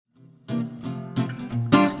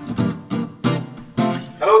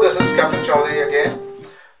Hello, this is Capt.S.S. Chaudhari again.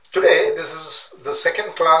 Today, this is the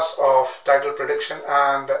second class of tidal prediction,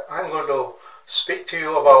 and I'm going to speak to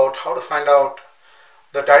you about how to find out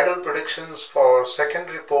the tidal predictions for second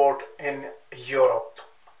report in Europe.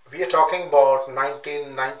 We are talking about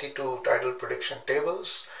 1992 tidal prediction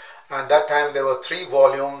tables, and that time there were 3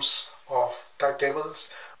 volumes of tide tables.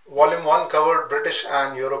 Volume 1 covered British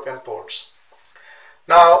and European ports.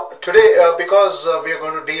 Now today, because we are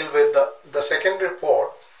going to deal with the second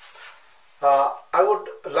report, I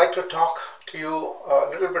would like to talk to you a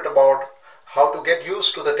little bit about how to get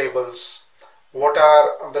used to the tables. What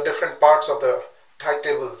are the different parts of the tide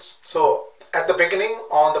tables? So at the beginning,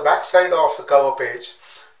 on the back side of the cover page,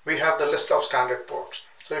 we have the list of standard ports.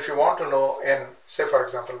 So if you want to know in, say for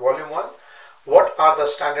example, volume 1, what are the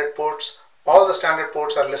standard ports? All the standard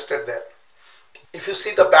ports are listed there. If you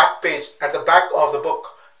see the back page, at the back of the book,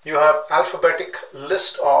 you have alphabetic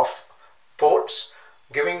list of ports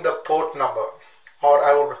giving the port number, or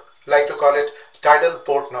I would like to call it tidal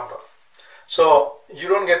port number. So you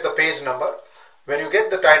don't get the page number. When you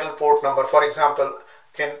get the tidal port number, for example,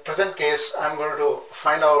 in present case, I'm going to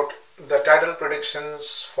find out the tidal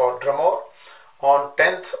predictions for Drumore on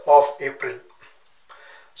 10th of April.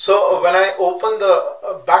 So when I open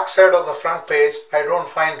the back side of the front page, I don't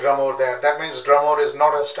find Drumore there. That means Drumore is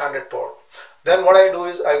not a standard port. Then what I do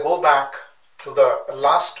is I go back to the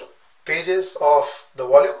last pages of the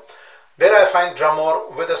volume. There I find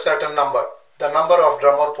Drumore with a certain number. The number of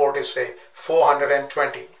Drumore port is, say,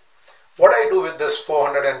 420. What I do with this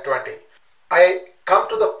 420? I come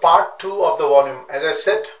to the part 2 of the volume. As I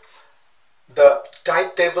said, the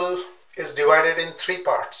tide table is divided in 3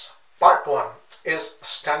 parts. Part 1 is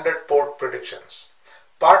standard port predictions.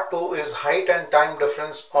 Part 2 is height and time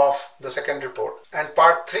difference of the second report. And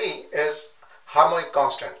part 3 is harmonic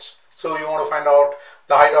constants. So you want to find out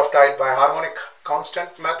the height of tide by harmonic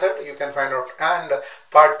constant method, you can find out. And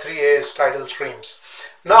part 3 is tidal streams.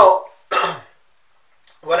 Now,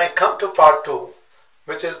 when I come to part 2,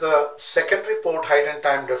 which is the second report height and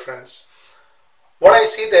time difference, what I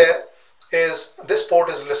see there is this port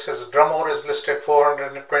is listed, Drumore is listed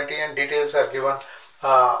 420, and details are given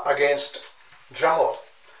against Drumore.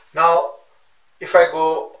 Now, if I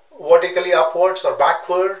go vertically upwards or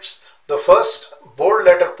backwards, the first bold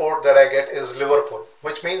letter port that I get is Liverpool,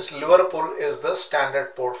 which means Liverpool is the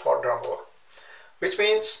standard port for Drumore, which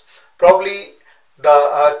means probably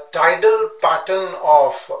the tidal pattern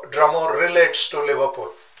of Drumore relates to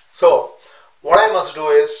Liverpool. So what I must do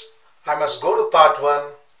is I must go to part 1.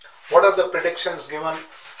 What are the predictions given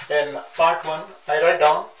in part 1? I write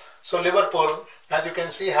down. So Liverpool, as you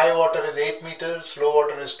can see, high water is 8 meters, low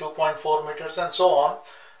water is 2.4 meters, and so on.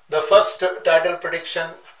 The first tidal prediction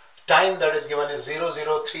time that is given is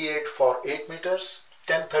 0038 for 8 meters,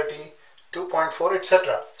 1030, 2.4,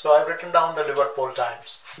 etc. So I've written down the Liverpool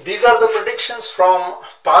times. These are the predictions from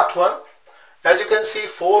part 1. As you can see,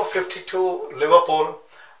 452 Liverpool,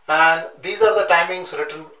 and these are the timings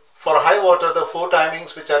written. For high water, the 4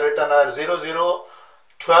 timings which are written are 00,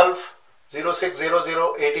 12, 0600,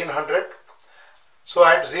 1800. So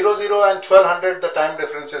at 00 and 1200, the time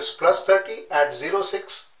difference is plus 30. At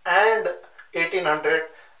 06 and 1800,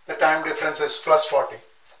 the time difference is plus 40.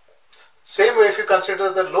 Same way, if you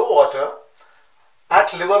consider the low water,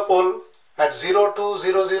 at Liverpool, at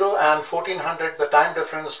 0200 and 1400, the time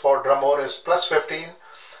difference for Drumore is plus 15.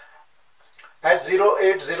 At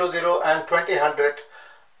 0800 and 2000,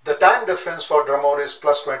 the time difference for Drumore is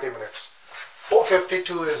plus 20 minutes.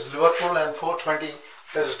 452 is Liverpool and 420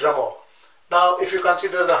 is Drumore. Now, if you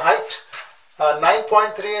consider the height,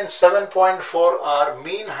 9.3 and 7.4 are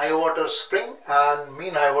mean high water spring and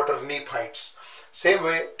mean high water neap heights. Same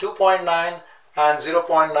way, 2.9 and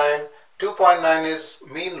 0.9. 2.9 is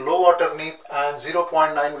mean low water neap, and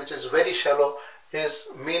 0.9, which is very shallow, is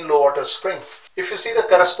mean low water springs. If you see the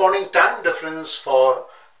corresponding time difference for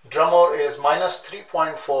Drumore is minus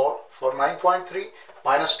 3.4 for 9.3,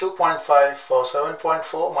 minus 2.5 for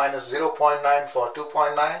 7.4, minus 0.9 for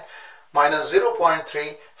 2.9, minus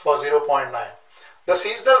 0.3 for 0.9. The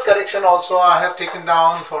seasonal correction also I have taken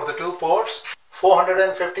down for the 2 ports,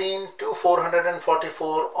 415 to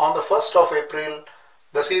 444. On the 1st of April,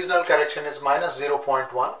 the seasonal correction is minus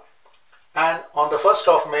 0.1, and on the 1st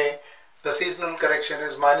of May, the seasonal correction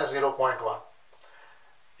is minus 0.1.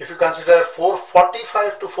 If you consider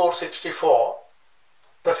 445 to 464,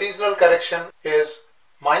 the seasonal correction is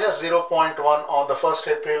minus 0.1 on the 1st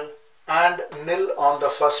April and nil on the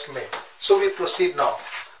 1st May. So we proceed now.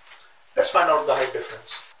 Let's find out the height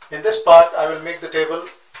difference. In this part, I will make the table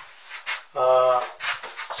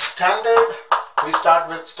standard. We start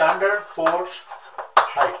with standard port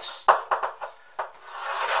heights.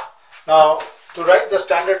 Now, to write the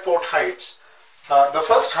standard port heights, the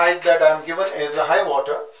first height that I am given is the high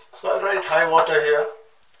water. So I'll write high water here.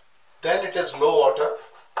 Then it is low water.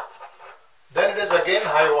 Then it is again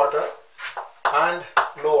high water and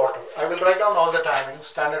low water. I will write down all the timings,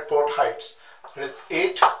 standard port heights. It is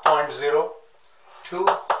 8.0,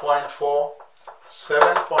 2.4,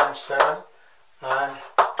 7.7 and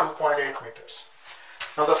 2.8 meters.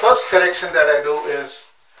 Now the first correction that I do is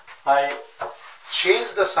I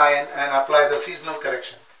change the sign and apply the seasonal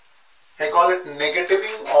correction. I call it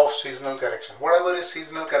negativing of seasonal correction. Whatever is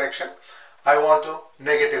seasonal correction, I want to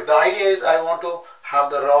negative. The idea is I want to have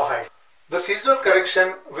the raw height. The seasonal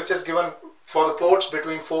correction which is given for the ports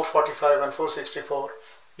between 445 and 464,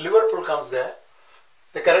 Liverpool comes there.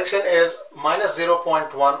 The correction is minus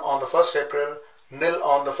 0.1 on the 1st April, nil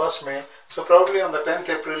on the 1st May. So probably on the 10th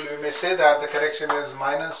April we may say that the correction is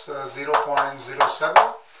minus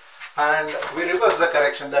 0.07, and we reverse the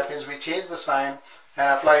correction. That means we change the sign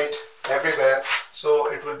and apply it everywhere. So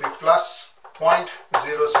it will be plus 0.07,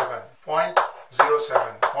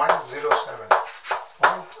 0.07, 0.07,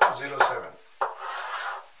 0.07,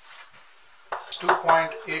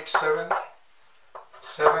 2.87,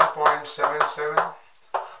 7.77,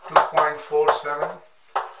 2.47,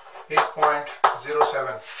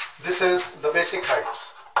 8.07. This is the basic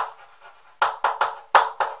heights.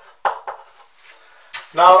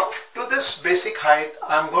 Now to this basic height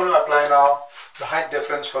I am going to apply now the height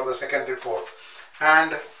difference for the secondary port.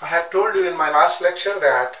 And I had told you in my last lecture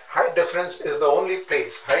that height difference is the only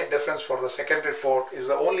place, height difference for the secondary port is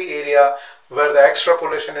the only area where the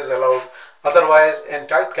extrapolation is allowed. Otherwise, in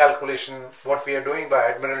tight calculation, what we are doing by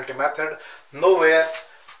Admiralty method, nowhere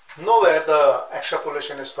the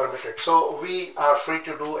extrapolation is permitted. So we are free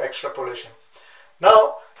to do extrapolation.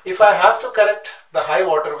 Now, if I have to correct the high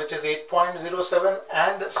water, which is 8.07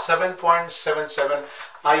 and 7.77,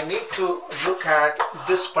 I need to look at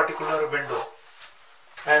this particular window.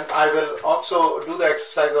 And I will also do the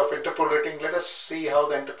exercise of interpolating. Let us see how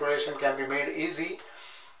the interpolation can be made easy.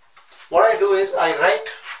 What I do is I write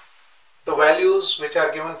the values which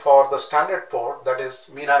are given for the standard port, that is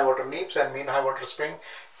mean high water neaps and mean high water spring,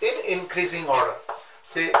 in increasing order.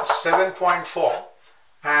 Say 7.4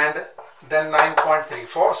 and then 9.3.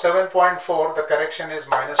 For 7.4 the correction is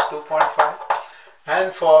minus 2.5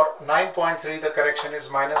 and for 9.3 the correction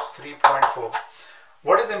is minus 3.4.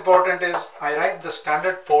 What is important is I write the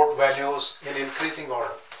standard port values in increasing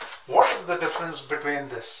order. What is the difference between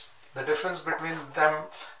this? The difference between them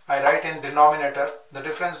I write in denominator. The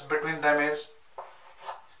difference between them is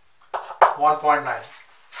 1.9.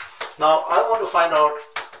 Now I want to find out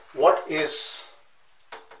what is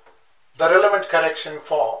the relevant correction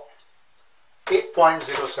for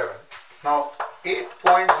 8.07. Now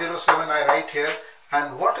 8.07 I write here,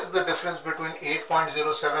 and what is the difference between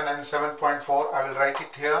 8.07 and 7.4? I will write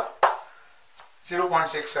it here,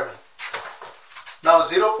 0.67. Now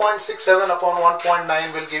 0.67 upon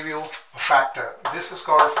 1.9 will give you a factor. This is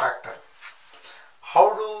called factor.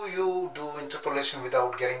 How do you do interpolation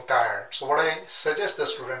without getting tired? So what I suggest the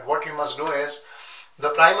student, what you must do is,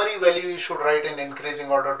 the primary value you should write in increasing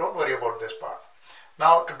order. Don't worry about this part.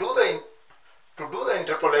 Now to do the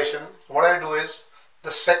interpolation, what I do is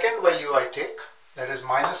the second value I take, that is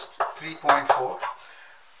minus 3.4,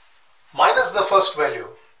 minus the first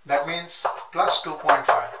value, that means plus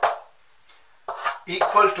 2.5,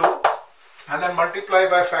 equal to, and then multiply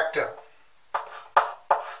by factor.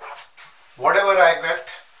 Whatever I get,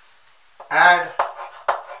 add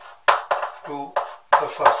to the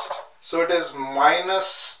first. So it is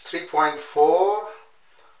minus 3.4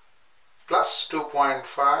 plus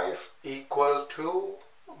 2.5 equal to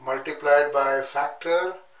multiplied by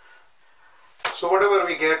factor. So whatever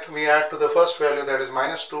we get, we add to the first value, that is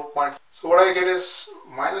minus 2. So what I get is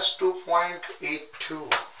minus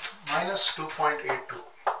 2.82. Minus 2.82.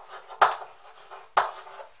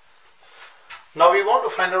 Now we want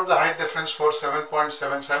to find out the height difference for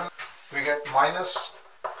 7.77. We get minus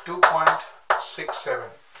 2.67.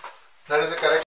 That is the correct